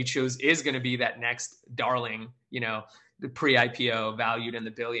company that you chose is going to be that next darling, the pre-IPO valued in the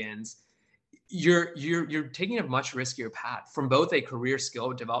billions, you're taking a much riskier path from both a career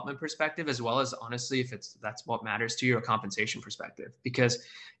skill development perspective, as well as honestly, if that's what matters to you, a compensation perspective, because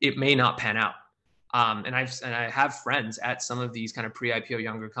it may not pan out. And I have friends at some of these kind of pre-IPO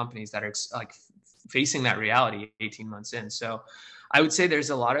younger companies that are like facing that reality 18 months in. So I would say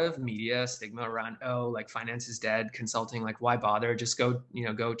there's a lot of media stigma around, like finance is dead, consulting, like why bother? Just go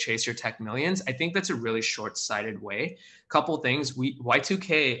chase your tech millions. I think that's a really short-sighted way. Couple things,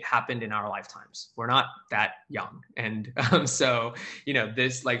 Y2K happened in our lifetimes. We're not that young. And so,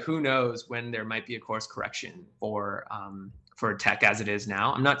 this, like, who knows when there might be a course correction for tech as it is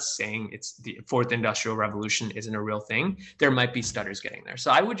now. I'm not saying it's the fourth industrial revolution isn't a real thing. There might be stutters getting there.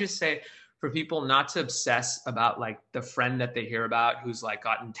 So I would just say, for people not to obsess about like the friend that they hear about who's like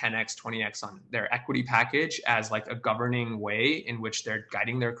gotten 10x, 20x on their equity package as like a governing way in which they're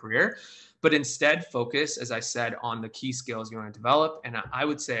guiding their career, but instead focus, as I said, on the key skills you want to develop. And I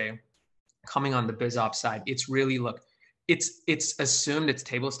would say, coming on the BizOps side, it's really, look, it's assumed it's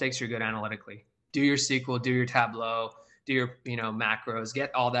table stakes you're good analytically. Do your SQL, do your Tableau, do your macros,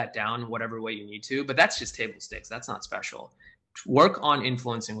 get all that down whatever way you need to, but that's just table stakes. That's not special. Work on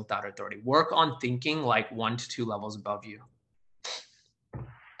influencing without authority. Work on thinking like 1 to 2 levels above you.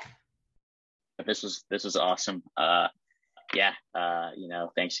 This was awesome.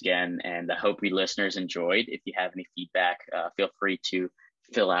 Thanks again. And I hope you listeners enjoyed. If you have any feedback, feel free to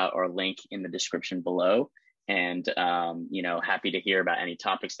fill out our link in the description below. And, happy to hear about any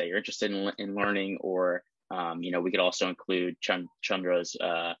topics that you're interested in learning, or, we could also include Chandra's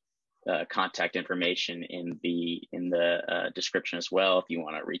contact information in the description as well. If you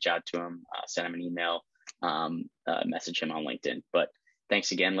want to reach out to him, send him an email, message him on LinkedIn. But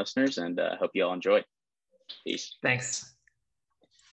thanks again, listeners, and hope you all enjoy. Peace. Thanks.